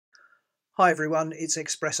Hi everyone, it's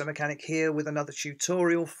Expresso Mechanic here with another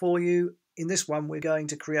tutorial for you. In this one we're going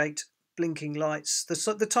to create blinking lights,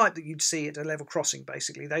 the type that you'd see at a level crossing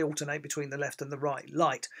basically. They alternate between the left and the right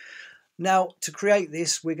light. Now to create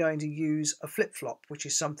this we're going to use a FlipFlop, which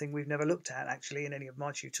is something we've never looked at actually in any of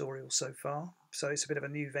my tutorials so far. So it's a bit of a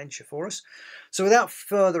new venture for us. So without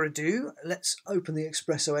further ado, let's open the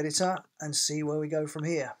Expresso editor and see where we go from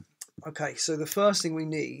here. Okay, so the first thing we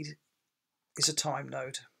need is a time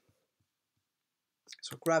node.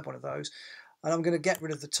 So I'll grab one of those and I'm going to get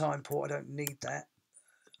rid of the time port. I don't need that.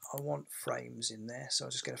 I want frames in there, so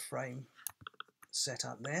I'll just get a frame set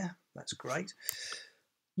up there. That's great.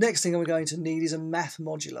 Next thing I'm going to need is a math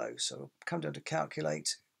modulo. So we'll come down to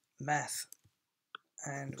calculate math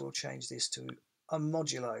and we'll change this to a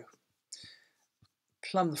modulo.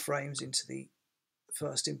 Plumb the frames into the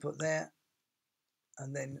first input there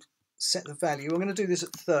and then set the value. I'm going to do this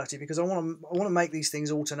at 30 because I want to make these things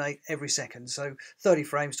alternate every second. So 30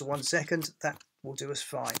 frames to 1 second, that will do us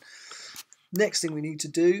fine. Next thing we need to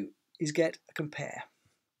do is get a compare.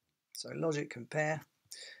 So logic compare,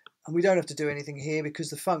 and we don't have to do anything here because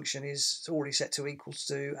the function is already set to equals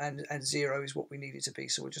to and 0 is what we need it to be.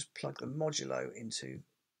 So we'll just plug the modulo into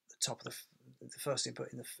the top of the first input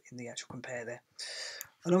in the actual compare there.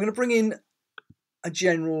 And I'm going to bring in a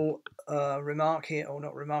general remark here, or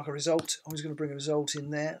not remark, a result. I'm just going to bring a result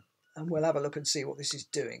in there and we'll have a look and see what this is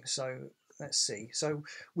doing. So let's see. So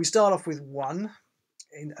we start off with 1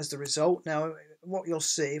 as the result. Now what you'll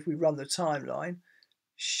see if we run the timeline,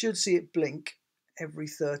 should see it blink every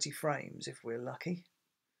 30 frames if we're lucky.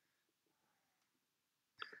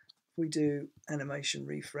 If we do animation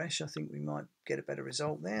refresh, I think we might get a better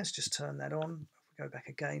result there. Let's just turn that on. If we go back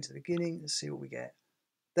again to the beginning, let's see what we get.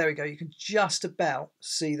 There we go. You can just about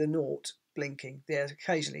see the naught blinking. There,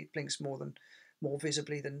 occasionally it blinks more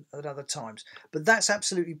visibly than at other times. But that's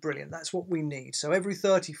absolutely brilliant. That's what we need. So every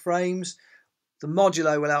 30 frames, the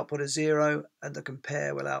modulo will output a 0 and the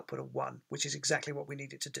compare will output a 1, which is exactly what we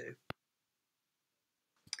need it to do.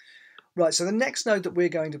 Right, so the next node that we're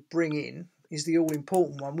going to bring in is the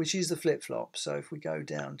all-important one, which is the FlipFlop. So if we go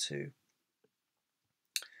down to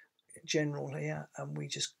General here and we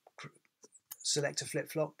just select a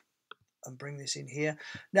FlipFlop and bring this in here.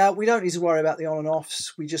 Now we don't need to worry about the on and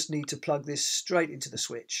offs, we just need to plug this straight into the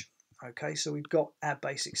switch. Okay, so we've got our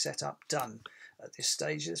basic setup done at this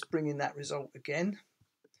stage. Let's bring in that result again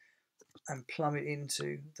and plumb it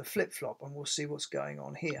into the FlipFlop and we'll see what's going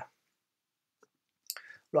on here.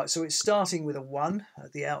 Right, so it's starting with a 1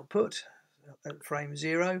 at the output at frame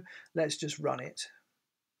 0. Let's just run it.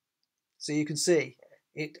 So you can see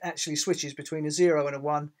it actually switches between a 0 and a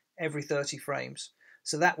 1 every 30 frames.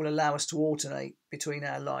 So that will allow us to alternate between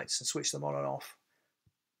our lights and switch them on and off.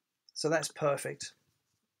 So that's perfect.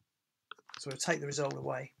 So we'll take the result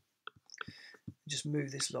away. Just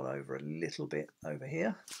move this lot over a little bit over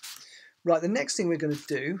here. Right, the next thing we're going to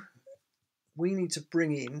do, we need to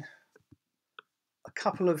bring in a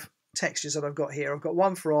couple of textures that I've got here. I've got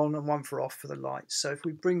one for on and one for off for the lights. So if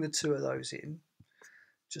we bring the two of those in,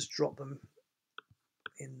 just drop them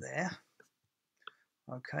in there.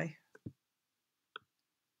 Okay.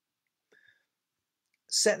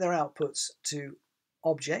 Set their outputs to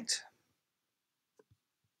object.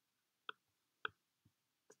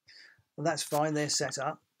 And that's fine, they're set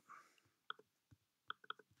up.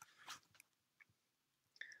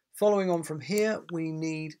 Following on from here, we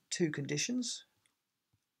need 2 conditions.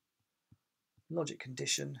 Logic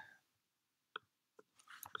condition.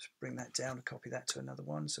 Just bring that down and copy that to another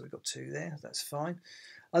one. So we've got 2 there, that's fine.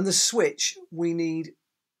 And the switch, we need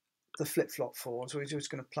the FlipFlop for. So we're just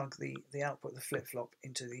going to plug the output of the FlipFlop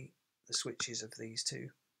into the switches of these 2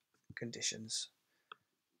 conditions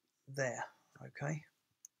there. Okay.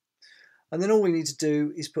 And then all we need to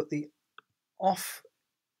do is put the off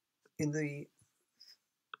in the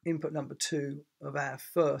input number 2 of our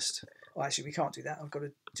first. Oh, actually, we can't do that. I've got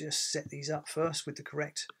to just set these up first with the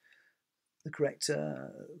correct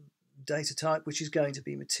data type, which is going to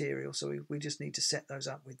be material. So we just need to set those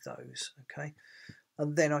up with those. Okay.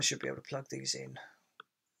 And then I should be able to plug these in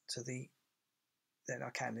to then I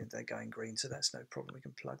can, they're going green, so that's no problem. We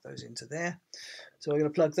can plug those into there. So we're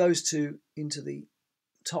going to plug those 2 into the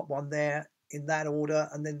top one there in that order,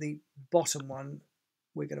 and then the bottom one,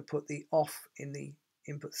 we're going to put the off in the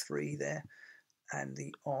input 3 there and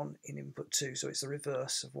the on in input 2. So it's the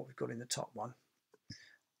reverse of what we've got in the top one.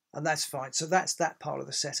 And that's fine. So that's that part of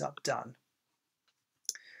the setup done.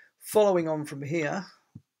 Following on from here,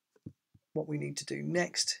 what we need to do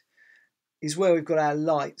next is where we've got our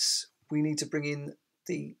lights, we need to bring in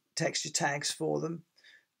the texture tags for them.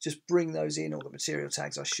 Just bring those in, or the material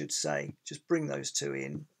tags I should say, just bring those 2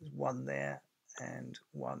 in, one there and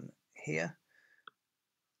one here.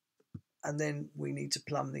 And then we need to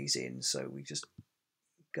plumb these in. So we just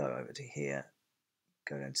go over to here,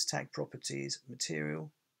 go down to tag properties,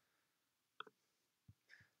 material,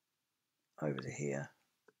 over to here,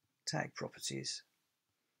 tag properties,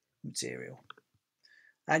 material.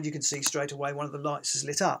 And you can see straight away one of the lights is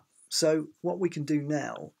lit up. So what we can do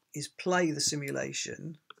now is play the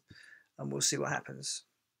simulation and we'll see what happens.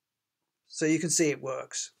 So you can see it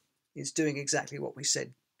works. It's doing exactly what we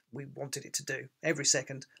said we wanted it to do. Every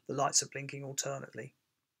second the lights are blinking alternately.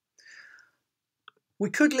 We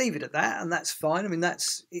could leave it at that, and that's fine. I mean,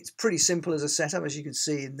 it's pretty simple as a setup, as you can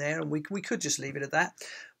see in there, and we could just leave it at that.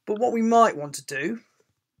 But what we might want to do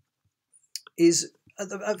is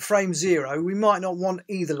at frame 0, we might not want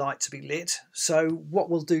either light to be lit. So what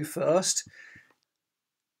we'll do first,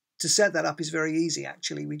 to set that up is very easy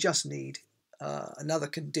actually. We just need another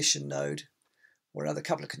condition node, or another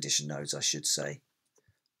couple of condition nodes I should say,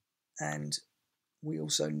 and we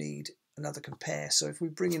also need another compare. So if we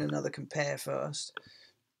bring in another compare first,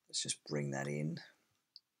 let's just bring that in,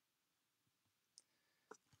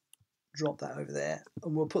 drop that over there,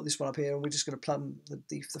 and we'll put this one up here, and we're just going to plumb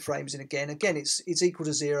the frames in again. Again, it's equal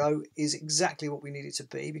to 0 is exactly what we need it to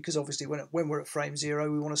be, because obviously when we're at frame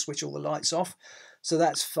 0 we want to switch all the lights off, so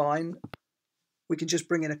that's fine. We can just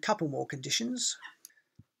bring in a couple more conditions,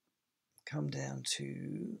 come down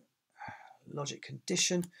to logic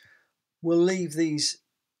condition. We'll leave these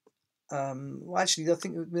well, actually I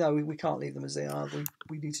think no, we can't leave them as they are.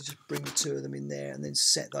 We need to just bring the two of them in there and then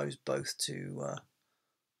set those both to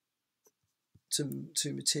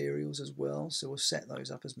materials as well. So we'll set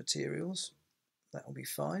those up as materials. That will be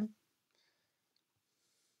fine.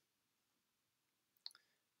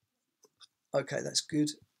 Okay, that's good.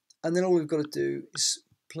 And then all we've got to do is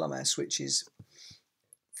plumb our switches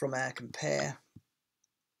from our compare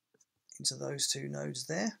into those two nodes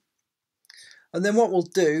there. And then what we'll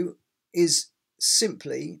do is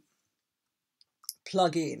simply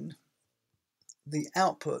plug in the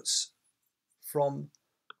outputs from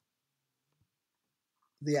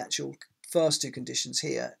the actual first two conditions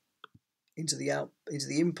here into the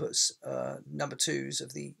inputs number 2s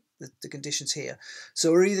of the conditions here.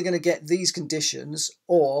 So we're either going to get these conditions,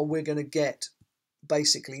 or we're going to get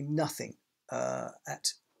basically nothing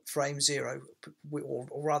at frame 0, or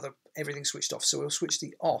rather everything switched off. So we'll switch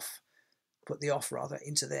the off, put the off rather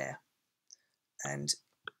into there and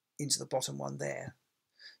into the bottom one there.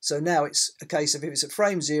 So now it's a case of if it's at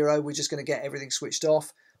frame 0, we're just going to get everything switched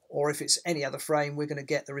off, or if it's any other frame, we're going to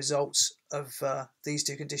get the results of these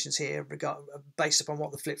two conditions here based upon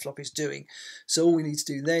what the flip-flop is doing. So all we need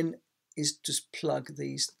to do then is just plug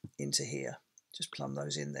these into here, just plumb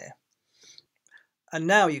those in there. And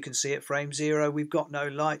now you can see at frame 0 we've got no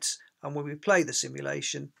lights, and when we play the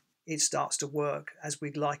simulation it starts to work as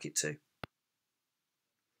we'd like it to.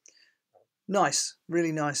 Nice,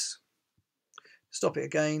 really nice. Stop it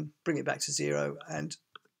again, bring it back to 0, and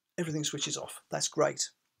everything switches off. That's great.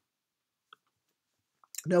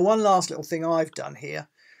 Now one last little thing I've done here,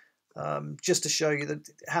 just to show you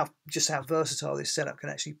how versatile this setup can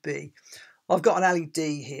actually be. I've got an LED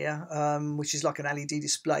here, which is like an LED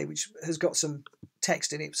display, which has got some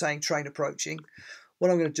text in it saying train approaching.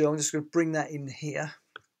 What I'm going to do, I'm just going to bring that in here,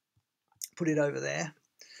 put it over there,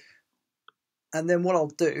 and then what I'll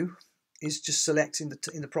do is just select in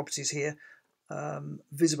the properties here,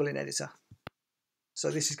 visible in editor. So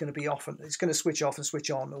this is going to be off, and it's going to switch off and switch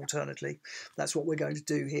on alternately. That's what we're going to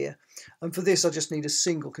do here. And for this I just need a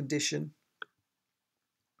single condition.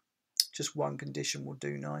 Just one condition will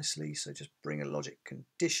do nicely. So just bring a logic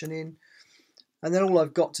condition in, and then all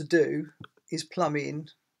I've got to do is plumb in,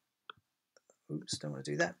 oops, don't want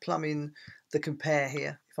to do that, plumb in the compare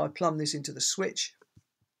here. If I plumb this into the switch,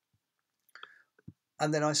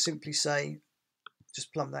 and then I simply say,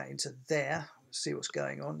 just plumb that into there, see what's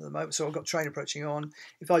going on at the moment. So I've got train approaching on.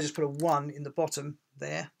 If I just put a 1 in the bottom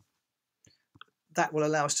there, that will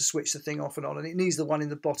allow us to switch the thing off and on, and it needs the 1 in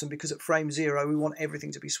the bottom because at frame 0 we want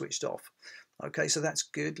everything to be switched off. Okay, so that's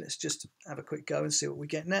good. Let's just have a quick go and see what we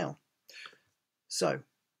get now. So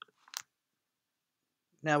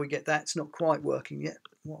now we get that. It's not quite working yet.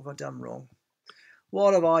 What have I done wrong?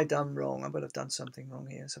 What have I done wrong? I better have done something wrong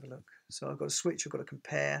here. Let's have a look. So I've got a switch, I've got a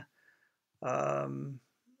compare.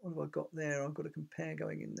 What have I got there? I've got a compare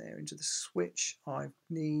going in there into the switch. I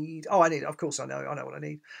need, of course I know what I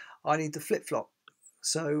need. I need the flip-flop.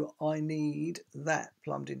 So I need that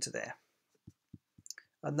plumbed into there.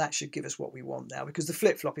 And that should give us what we want now, because the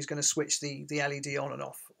flip-flop is going to switch the LED on and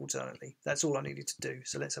off alternately. That's all I needed to do.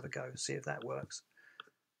 So let's have a go, see if that works.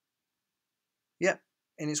 Yep,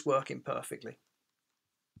 and it's working perfectly.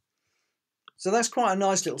 So that's quite a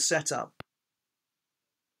nice little setup,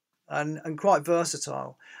 and quite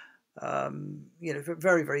versatile. You know,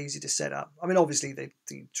 very, very easy to set up. I mean, obviously the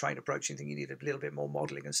train approaching thing, you need a little bit more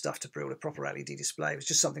modelling and stuff to build a proper LED display. It was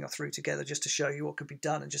just something I threw together just to show you what could be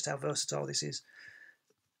done and just how versatile this is.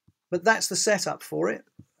 But that's the setup for it.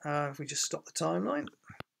 If we just stop the timeline.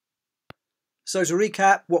 So to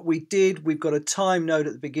recap what we did, we've got a time node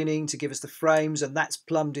at the beginning to give us the frames, and that's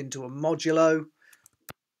plumbed into a modulo.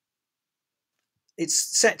 It's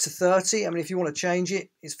set to 30. I mean, if you want to change it,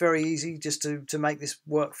 it's very easy just to make this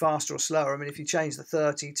work faster or slower. I mean, if you change the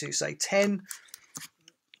 30 to, say, 10, if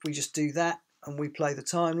we just do that and we play the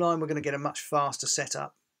timeline, we're going to get a much faster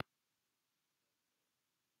setup.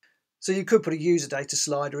 So you could put a user data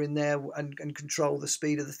slider in there and control the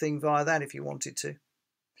speed of the thing via that if you wanted to.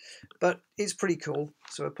 But it's pretty cool.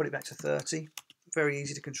 So I'll put it back to 30. Very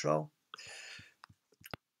easy to control.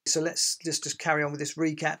 So let's just carry on with this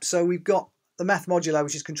recap. So we've got the math modulo,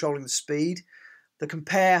 which is controlling the speed. The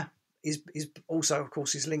compare is also, of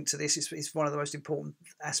course, is linked to this. It's one of the most important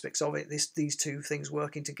aspects of it. These two things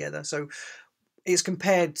working together. So it's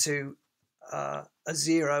compared to a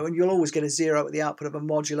 0, and you'll always get a 0 at the output of a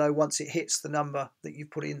modulo once it hits the number that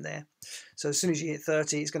you've put in there. So as soon as you hit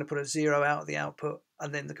 30, it's going to put a 0 out of the output,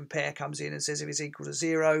 and then the compare comes in and says if it's equal to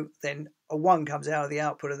 0, then a 1 comes out of the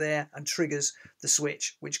output of there and triggers the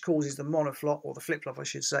switch, which causes the monoflop, or the flip-flop I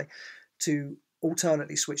should say, to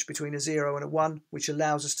alternately switch between a 0 and a 1, which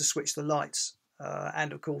allows us to switch the lights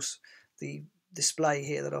and of course the display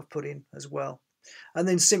here that I've put in as well. And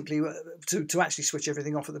then simply to actually switch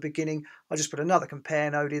everything off at the beginning, I just put another compare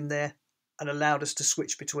node in there and allowed us to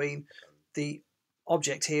switch between the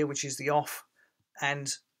object here, which is the off,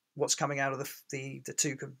 and what's coming out of the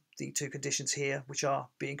two conditions here, which are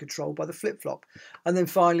being controlled by the flip-flop. And then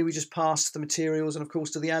finally we just passed the materials and of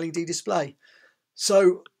course to the LED display.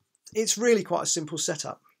 So it's really quite a simple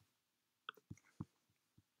setup.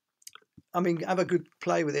 I mean, have a good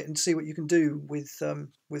play with it and see what you can do with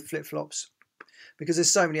flip-flops, because there's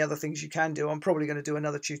so many other things you can do. I'm probably going to do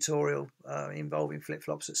another tutorial involving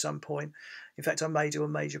flip-flops at some point. In fact, I may do a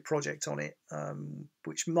major project on it,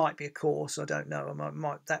 which might be a course. I don't know.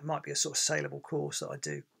 That might be a sort of saleable course that I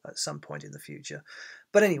do at some point in the future.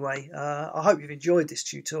 But anyway, I hope you've enjoyed this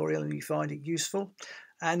tutorial and you find it useful,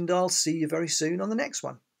 and I'll see you very soon on the next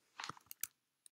one.